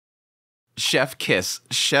Chef Kiss.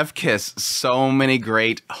 Chef Kiss. So many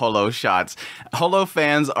great Holo shots. Holo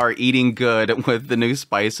fans are eating good with the new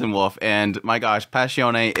Spice and Wolf, and my gosh,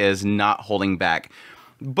 Passione is not holding back.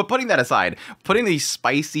 But putting that aside, putting these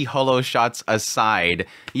spicy Holo shots aside,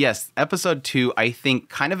 yes, episode 2, I think,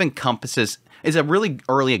 kind of is a really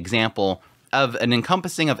early example of an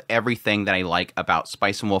encompassing of everything that I like about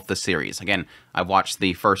Spice and Wolf, the series. Again, I've watched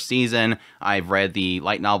the first season, I've read the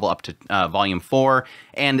light novel up to volume 4,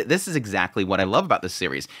 and this is exactly what I love about this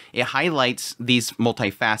series. It highlights these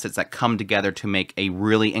multifacets that come together to make a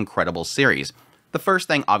really incredible series. The first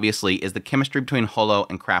thing, obviously, is the chemistry between Holo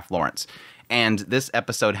and Kraft Lawrence. And this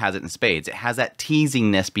episode has it in spades. It has that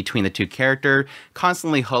teasingness between the two characters,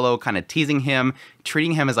 constantly Holo kind of teasing him,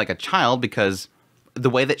 treating him as like a child because the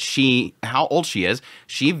way that how old she is,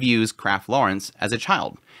 she views Kraft Lawrence as a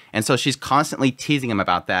child. And so she's constantly teasing him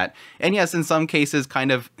about that. And yes, in some cases, kind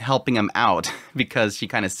of helping him out because she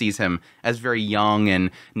kind of sees him as very young and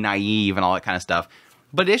naive and all that kind of stuff.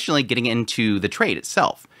 But additionally, getting into the trade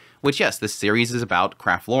itself, which yes, this series is about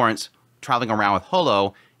Kraft Lawrence traveling around with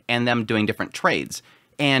Holo and them doing different trades.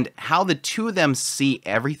 And how the two of them see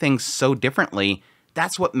everything so differently,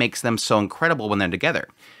 that's what makes them so incredible when they're together.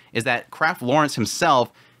 Is that Kraft Lawrence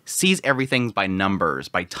himself sees everything by numbers,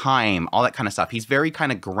 by time, all that kind of stuff. He's very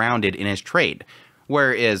kind of grounded in his trade.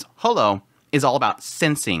 Whereas Holo is all about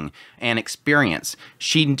sensing and experience.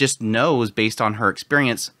 She just knows based on her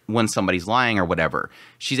experience when somebody's lying or whatever.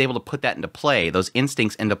 She's able to put that into play, those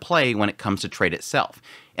instincts into play when it comes to trade itself.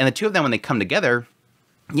 And the two of them, when they come together,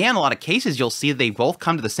 yeah, in a lot of cases, you'll see they both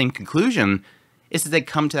come to the same conclusion. It's that they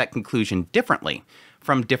come to that conclusion differently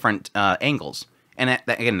from different angles. And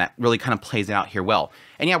again, that really kind of plays out here well.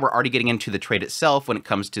 And yeah, we're already getting into the trade itself when it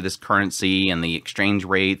comes to this currency and the exchange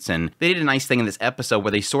rates. And they did a nice thing in this episode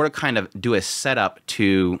where they sort of kind of do a setup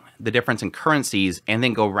to the difference in currencies and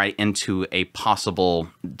then go right into a possible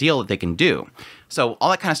deal that they can do. So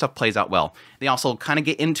all that kind of stuff plays out well. They also kind of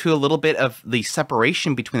get into a little bit of the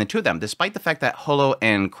separation between the two of them, despite the fact that Holo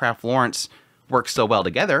and Kraft Lawrence work so well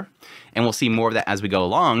together. And we'll see more of that as we go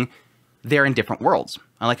along. They're in different worlds.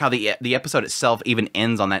 I like how the episode itself even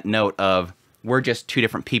ends on that note of we're just two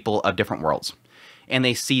different people of different worlds. And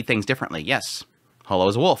they see things differently. Yes, Holo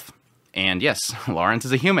is a wolf. And yes, Lawrence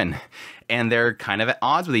is a human. And they're kind of at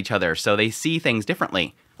odds with each other, so they see things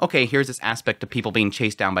differently. Okay, here's this aspect of people being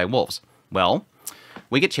chased down by wolves. Well,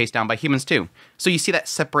 we get chased down by humans too. So you see that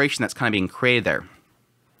separation that's kind of being created there.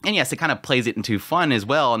 And yes, it kind of plays it into fun as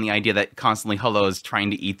well, and the idea that constantly Holo is trying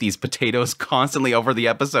to eat these potatoes constantly over the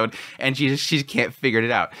episode, and she can't figure it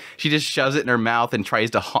out. She just shoves it in her mouth and tries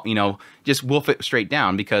to, just wolf it straight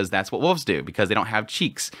down because that's what wolves do, because they don't have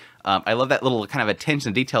cheeks. I love that little kind of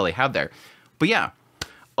attention to detail they have there. But yeah,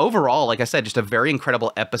 overall, like I said, just a very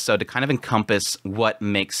incredible episode to kind of encompass what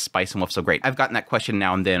makes Spice and Wolf so great. I've gotten that question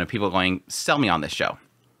now and then of people going, sell me on this show.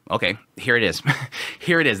 Okay, here it is.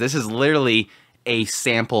 Here it is. This is literally a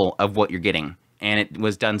sample of what you're getting, and it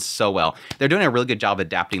was done so well. They're doing a really good job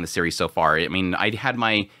adapting the series so far. I mean, I had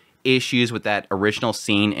my issues with that original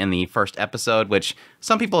scene in the first episode, which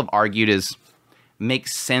some people have argued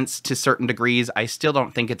makes sense to certain degrees. I still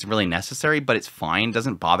don't think it's really necessary, but it's fine. It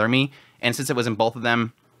doesn't bother me. And since it was in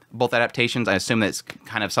both adaptations, I assume that it's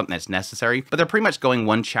kind of something that's necessary. But they're pretty much going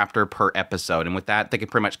one chapter per episode, and with that, they can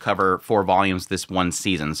pretty much cover 4 volumes this one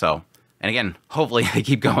season. So, and again, hopefully they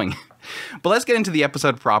keep going. But let's get into the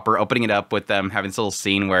episode proper, opening it up with them having this little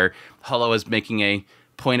scene where Holo is making a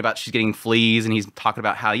point about she's getting fleas, and he's talking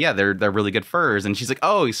about how, yeah, they're really good furs. And she's like,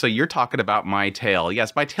 oh, so you're talking about my tail.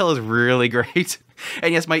 Yes, my tail is really great.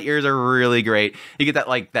 And yes, my ears are really great. You get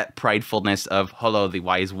that pridefulness of Holo, the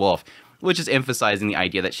wise wolf, which is emphasizing the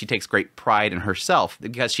idea that she takes great pride in herself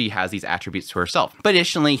because she has these attributes to herself. But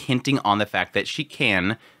additionally, hinting on the fact that she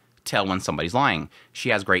can tell when somebody's lying. She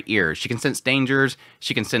has great ears. She can sense dangers.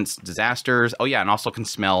 She can sense disasters. Oh yeah, and also can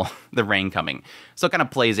smell the rain coming. So it kind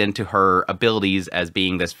of plays into her abilities as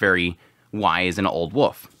being this very wise and old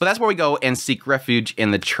wolf. But that's where we go and seek refuge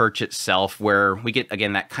in the church itself, where we get,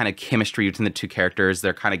 again, that kind of chemistry between the two characters.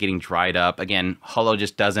 They're kind of getting dried up. Again, Holo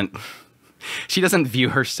just doesn't... She doesn't view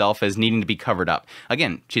herself as needing to be covered up.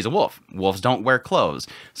 Again, she's a wolf. Wolves don't wear clothes.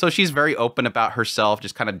 So she's very open about herself,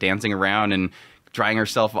 just kind of dancing around and drying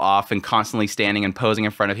herself off and constantly standing and posing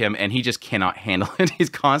in front of him, and he just cannot handle it. He's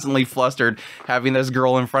constantly flustered having this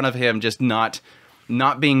girl in front of him, just not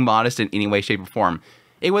being modest in any way, shape, or form.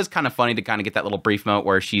 It was kind of funny to kind of get that little brief moment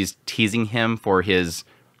where she's teasing him for his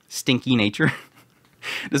stinky nature.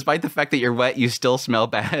 Despite the fact that you're wet, you still smell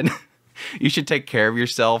bad. You should take care of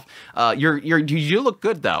yourself. You look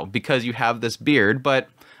good though, because you have this beard, but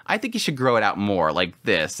I think you should grow it out more like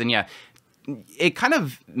this. And yeah, it kind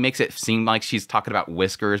of makes it seem like she's talking about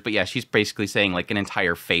whiskers, but yeah, she's basically saying like an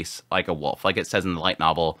entire face like a wolf, like it says in the light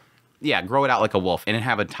novel. Yeah, grow it out like a wolf and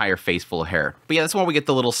have an entire face full of hair. But yeah, that's where we get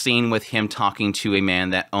the little scene with him talking to a man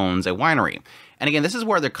that owns a winery. And again, this is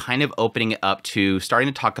where they're kind of opening it up to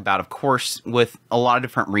starting to talk about, of course, with a lot of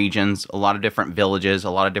different regions, a lot of different villages, a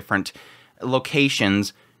lot of different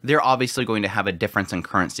locations, they're obviously going to have a difference in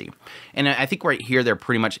currency. And I think right here, they're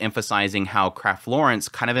pretty much emphasizing how Kraft Lawrence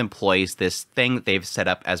kind of employs this thing that they've set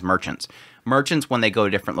up as merchants. Merchants, when they go to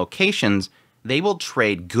different locations, they will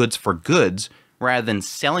trade goods for goods rather than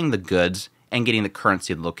selling the goods and getting the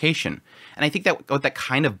currency of the location. And I think that what that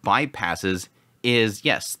kind of bypasses is,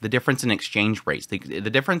 yes, the difference in exchange rates, the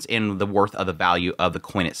difference in the worth of the value of the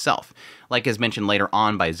coin itself. Like as mentioned later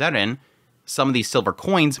on by Zerin, some of these silver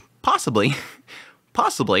coins, possibly,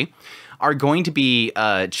 are going to be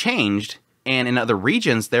changed, and in other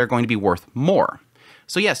regions, they're going to be worth more.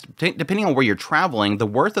 So yes, depending on where you're traveling, the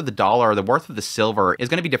worth of the dollar or the worth of the silver is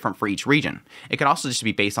going to be different for each region. It could also just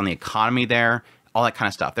be based on the economy there, all that kind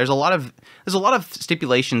of stuff. There's a lot of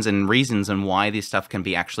stipulations and reasons on why these stuff can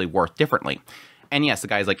be actually worth differently. And yes, the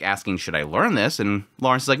guy's like asking, should I learn this? And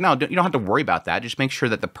Lawrence is like, no, you don't have to worry about that. Just make sure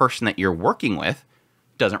that the person that you're working with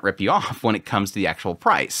doesn't rip you off when it comes to the actual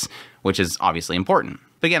price, which is obviously important.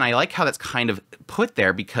 But again, I like how that's kind of put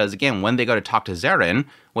there because, again, when they go to talk to Zerin,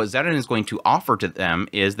 what Zerin is going to offer to them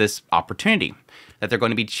is this opportunity. That they're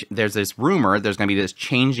going to be, there's this rumor, there's going to be this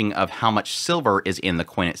changing of how much silver is in the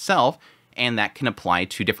coin itself, and that can apply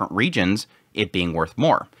to different regions, it being worth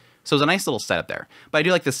more. So it's a nice little setup there. But I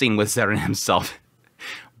do like the scene with Zerin himself.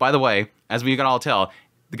 By the way, as we can all tell,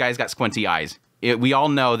 the guy's got squinty eyes. We all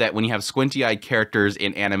know that when you have squinty-eyed characters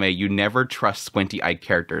in anime, you never trust squinty-eyed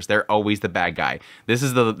characters. They're always the bad guy. This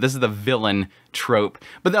is the villain trope.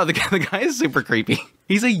 But no, the guy is super creepy.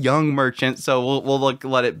 He's a young merchant, so we'll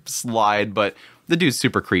let it slide. But the dude's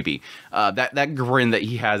super creepy. That grin that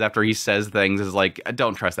he has after he says things is like,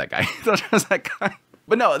 don't trust that guy. Don't trust that guy.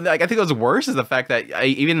 But no, like, I think what's worse is the fact that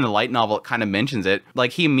even in the light novel, it kind of mentions it.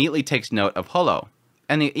 Like, he immediately takes note of Holo.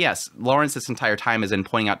 And yes, Lawrence this entire time is in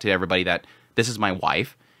pointing out to everybody that this is my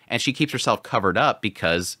wife, and she keeps herself covered up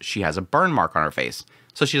because she has a burn mark on her face.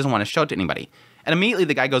 So she doesn't want to show it to anybody. And immediately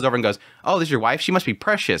the guy goes over and goes, oh, this is your wife? She must be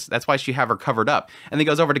precious. That's why she have her covered up. And then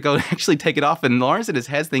goes over to go actually take it off. And Lawrence in his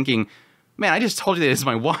head's thinking, man, I just told you that it's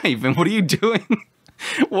my wife. And what are you doing?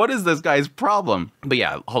 What is this guy's problem? But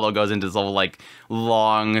yeah, Holo goes into this whole like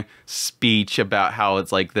long speech about how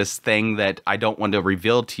it's like this thing that I don't want to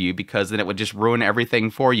reveal to you because then it would just ruin everything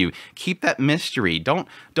for you. Keep that mystery. Don't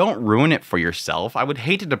ruin it for yourself. I would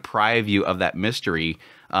hate to deprive you of that mystery.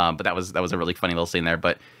 But that was a really funny little scene there.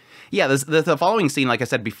 But yeah, the following scene, like I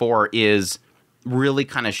said before, is really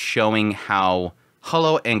kind of showing how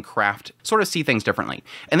Holo and Kraft sort of see things differently.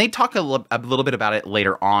 And they talk a little bit about it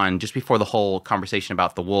later on, just before the whole conversation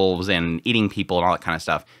about the wolves and eating people and all that kind of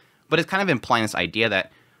stuff. But it's kind of implying this idea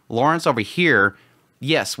that Lawrence over here,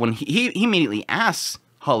 yes, when he immediately asks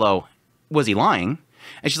Holo, was he lying?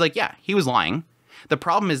 And she's like, yeah, he was lying. The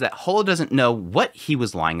problem is that Holo doesn't know what he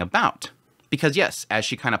was lying about. Because yes, as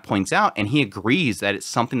she kind of points out, and he agrees that it's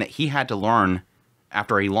something that he had to learn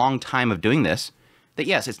after a long time of doing this, that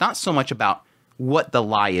yes, it's not so much about what the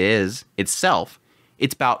lie is itself,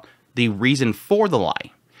 it's about the reason for the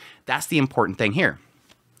lie. That's the important thing here.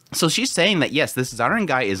 So she's saying that yes, this Zarin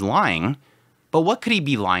guy is lying, but what could he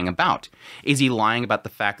be lying about? Is he lying about the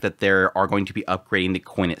fact that they are going to be upgrading the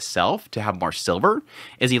coin itself to have more silver?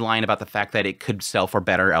 Is he lying about the fact that it could sell for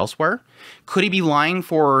better elsewhere? Could he be lying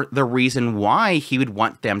for the reason why he would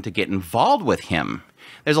want them to get involved with him?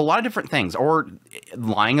 There's a lot of different things. Or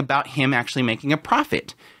lying about him actually making a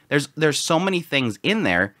profit. There's so many things in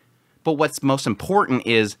there, but what's most important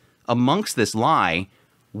is amongst this lie,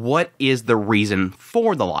 what is the reason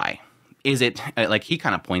for the lie? Is it, like he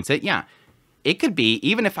kind of points it, yeah, it could be,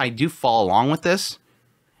 even if I do follow along with this,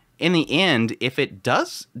 in the end, if it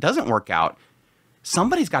doesn't work out,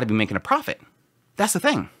 somebody's got to be making a profit. That's the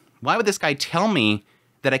thing. Why would this guy tell me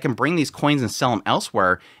that I can bring these coins and sell them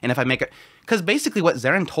elsewhere, and if I make it, because basically what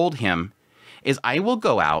Zarin told him is I will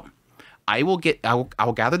go out, I will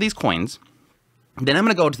gather these coins, then I'm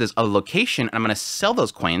going to go to this other location and I'm going to sell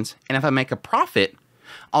those coins, and if I make a profit,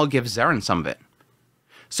 I'll give Zarin some of it.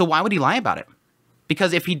 So why would he lie about it?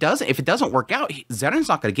 Because if it doesn't work out, Zarin's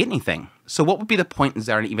not going to get anything. So what would be the point in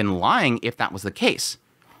Zarin even lying if that was the case?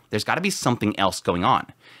 There's got to be something else going on.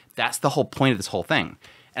 That's the whole point of this whole thing.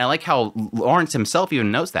 And I like how Lawrence himself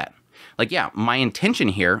even knows that. Like, yeah, my intention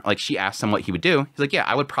here, like she asked him what he would do. He's like, yeah,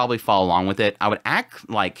 I would probably follow along with it. I would act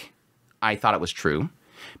like I thought it was true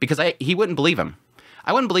because he wouldn't believe him.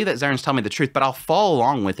 I wouldn't believe that Zaren's telling me the truth, but I'll follow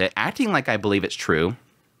along with it, acting like I believe it's true.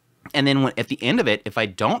 And then at the end of it, if I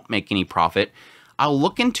don't make any profit, I'll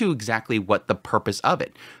look into exactly what the purpose of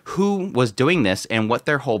it, who was doing this, and what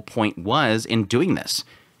their whole point was in doing this.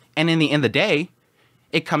 And in the end of the day,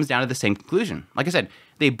 it comes down to the same conclusion. Like I said,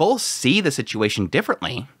 they both see the situation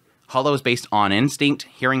differently. Hollow is based on instinct,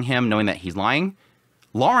 hearing him, knowing that he's lying.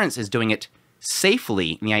 Lawrence is doing it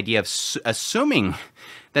safely in the idea of assuming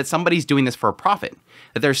that somebody's doing this for a profit,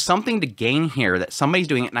 that there's something to gain here, that somebody's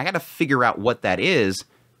doing it, and I got to figure out what that is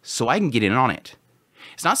so I can get in on it.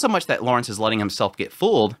 It's not so much that Lawrence is letting himself get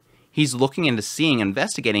fooled. He's looking into seeing,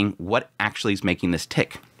 investigating what actually is making this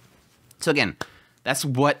tick. So again, that's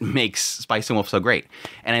what makes Spice and Wolf so great.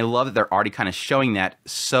 And I love that they're already kind of showing that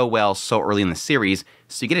so well, so early in the series,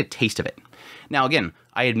 so you get a taste of it. Now again,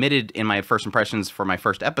 I admitted in my first impressions for my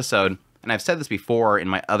first episode, and I've said this before in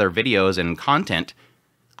my other videos and content,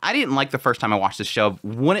 I didn't like the first time I watched this show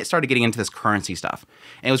when it started getting into this currency stuff.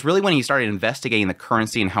 And it was really when he started investigating the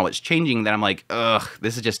currency and how it's changing that I'm like, ugh,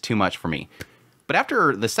 this is just too much for me. But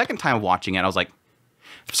after the second time watching it, I was like,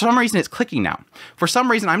 for some reason it's clicking now. For some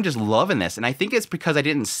reason I'm just loving this. And I think it's because I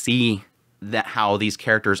didn't see that how these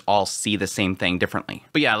characters all see the same thing differently.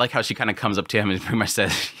 But yeah, I like how she kind of comes up to him and pretty much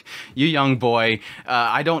says, you young boy,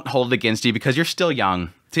 I don't hold it against you because you're still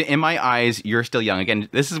young. In my eyes, you're still young. Again,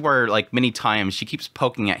 this is where, like, many times she keeps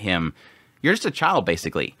poking at him. You're just a child,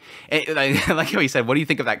 basically. And I like how he said, what do you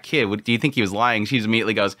think of that kid? Do you think he was lying? She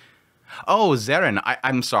immediately goes, oh, Zaren,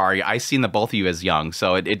 I'm sorry. I seen the both of you as young,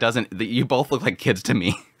 so it doesn't, you both look like kids to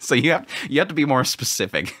me. So you have to be more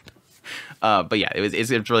specific. But yeah,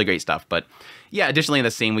 it's really great stuff. But yeah, additionally in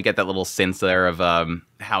the scene, we get that little sense there of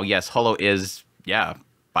how, yes, Hollow is, yeah,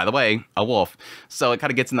 by the way, a wolf. So it kind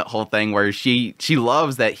of gets in that whole thing where she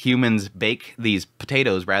loves that humans bake these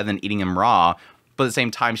potatoes rather than eating them raw. But at the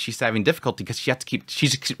same time, she's having difficulty because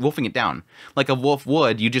she's wolfing it down. Like a wolf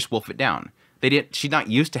would, you just wolf it down. She's not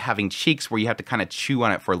used to having cheeks where you have to kind of chew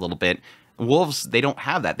on it for a little bit. Wolves, they don't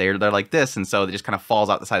have that. They're like this, and so it just kind of falls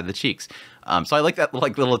out the side of the cheeks. So I like that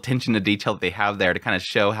little attention to detail that they have there to kind of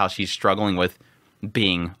show how she's struggling with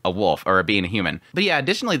being a wolf or being a human. But yeah,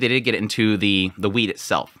 additionally, they did get into the wheat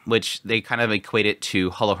itself, which they kind of equate it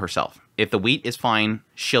to Hollow herself. If the wheat is fine,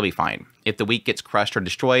 she'll be fine. If the wheat gets crushed or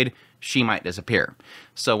destroyed, she might disappear.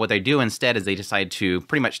 So what they do instead is they decide to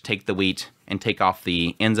pretty much take the wheat and take off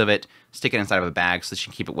the ends of it, stick it inside of a bag so she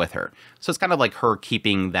can keep it with her. So it's kind of like her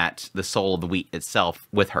keeping the soul of the wheat itself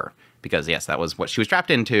with her. Because, yes, that was what she was trapped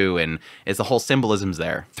into, and it's the whole symbolisms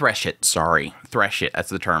there. Thresh it, that's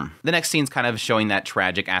the term. The next scene's kind of showing that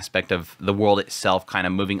tragic aspect of the world itself kind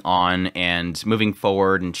of moving on and moving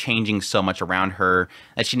forward and changing so much around her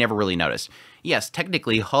that she never really noticed. Yes,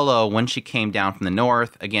 technically, Hollow, when she came down from the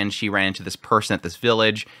north, again, she ran into this person at this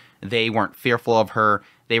village. They weren't fearful of her.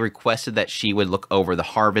 They requested that she would look over the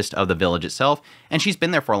harvest of the village itself, and she's been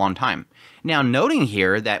there for a long time. Now, noting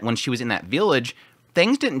here that when she was in that village,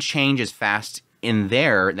 things didn't change as fast in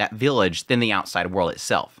that village, than the outside world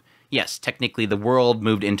itself. Yes, technically the world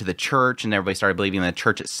moved into the church and everybody started believing in the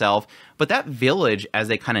church itself, but that village, as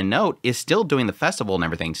they kind of note, is still doing the festival and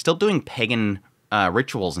everything, still doing pagan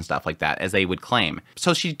rituals and stuff like that, as they would claim.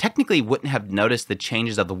 So she technically wouldn't have noticed the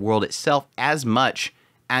changes of the world itself as much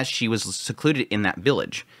as she was secluded in that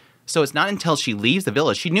village. So it's not until she leaves the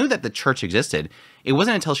village, she knew that the church existed, it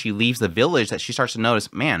wasn't until she leaves the village that she starts to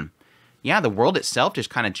notice, man, yeah, the world itself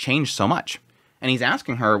just kind of changed so much. And he's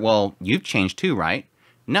asking her, well, you've changed too, right?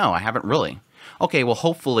 No, I haven't really. Okay, well,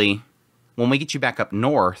 hopefully, when we get you back up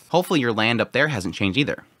north, hopefully your land up there hasn't changed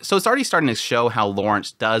either. So it's already starting to show how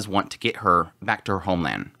Lawrence does want to get her back to her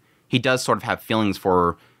homeland. He does sort of have feelings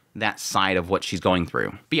for that side of what she's going through.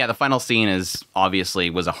 But yeah, the final scene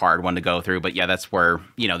was a hard one to go through, but yeah, that's where,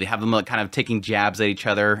 you know, they have them kind of taking jabs at each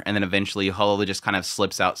other, and then eventually Hollow just kind of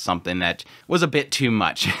slips out something that was a bit too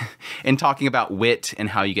much. And talking about wit and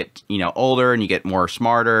how you get, you know, older and you get more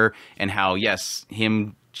smarter, and how, yes,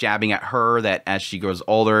 him jabbing at her that as she grows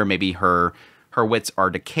older, maybe her wits are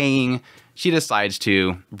decaying, she decides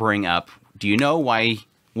to bring up, do you know why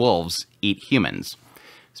wolves eat humans?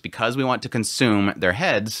 It's because we want to consume their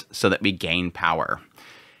heads so that we gain power.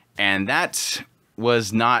 And that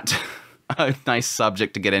was not a nice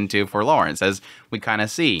subject to get into for Lawrence, as we kind of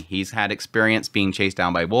see. He's had experience being chased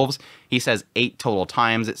down by wolves. He says 8 total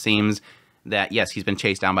times, it seems, that yes, he's been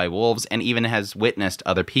chased down by wolves, and even has witnessed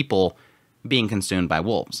other people being consumed by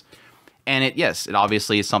wolves. And it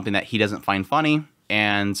obviously is something that he doesn't find funny.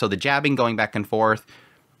 And so the jabbing going back and forth,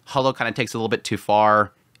 Hollow kind of takes it a little bit too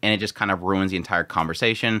far, and it just kind of ruins the entire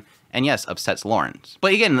conversation, and yes, upsets Lawrence.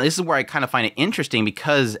 But again, this is where I kind of find it interesting,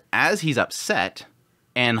 because as he's upset,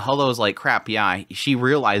 And Holo's like, crap, yeah. She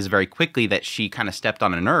realizes very quickly that she kind of stepped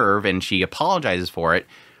on a nerve, and she apologizes for it.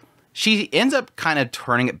 She ends up kind of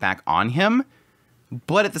turning it back on him,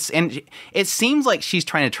 but at the end, it seems like she's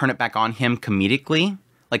trying to turn it back on him comedically.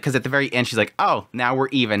 Like, because at the very end, she's like, oh, now we're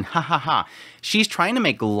even, ha ha ha. She's trying to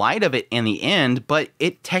make light of it in the end, but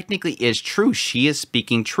it technically is true. She is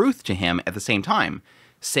speaking truth to him at the same time,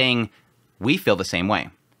 saying, we feel the same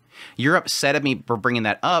way. You're upset at me for bringing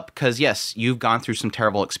that up because, yes, you've gone through some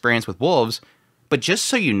terrible experience with wolves, but just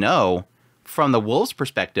so you know, from the wolves'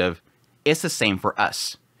 perspective, it's the same for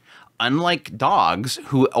us. Unlike dogs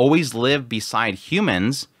who always live beside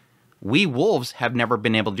humans, we wolves have never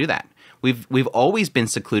been able to do that. We've always been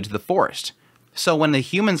secluded to the forest. So when the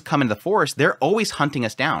humans come into the forest, they're always hunting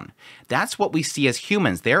us down. That's what we see as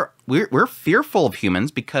humans. We're fearful of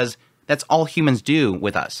humans because that's all humans do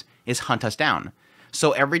with us, is hunt us down.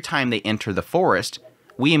 So every time they enter the forest,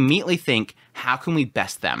 we immediately think, how can we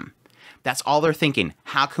best them? That's all they're thinking.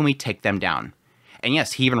 How can we take them down? And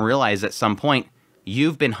yes, he even realized at some point,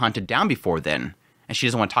 you've been hunted down before then, and she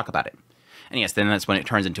doesn't want to talk about it. And yes, then that's when it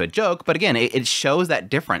turns into a joke. But again, it shows that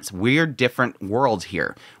difference. We're different worlds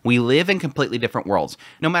here. We live in completely different worlds.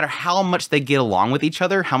 No matter how much they get along with each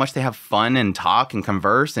other, how much they have fun and talk and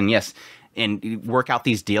converse, and yes, and work out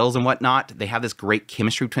these deals and whatnot, they have this great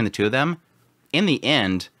chemistry between the two of them. In the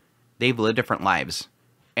end, they've lived different lives.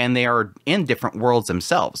 And they are in different worlds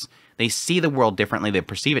themselves. They see the world differently. They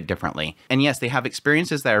perceive it differently. And yes, they have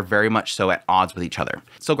experiences that are very much so at odds with each other.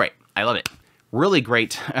 So great. I love it. Really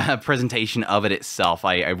great presentation of it itself.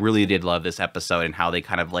 I really did love this episode and how they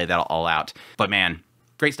kind of lay that all out. But man,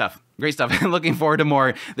 great stuff. Great stuff. Looking forward to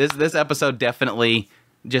more. This episode definitely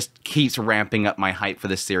just keeps ramping up my hype for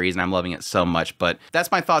this series, and I'm loving it so much. But that's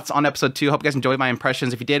my thoughts on episode 2. Hope you guys enjoyed my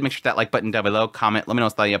impressions. If you did, make sure to hit that like button down below. Comment. Let me know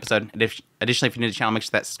what's thought of the episode. Additionally, if you're new to the channel, make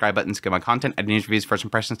sure that subscribe button to get my content. I do news reviews, first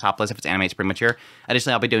impressions, top list. If it's anime, it's pretty much here.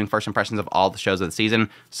 Additionally, I'll be doing first impressions of all the shows of the season.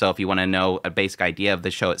 So if you want to know a basic idea of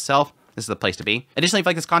the show itself, this is the place to be. Additionally, if you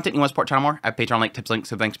like this content and you want to support the channel more, I have Patreon link, tips, links,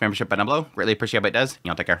 so thanks, membership button down below. Greatly appreciate what it does.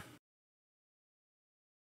 Y'all take care.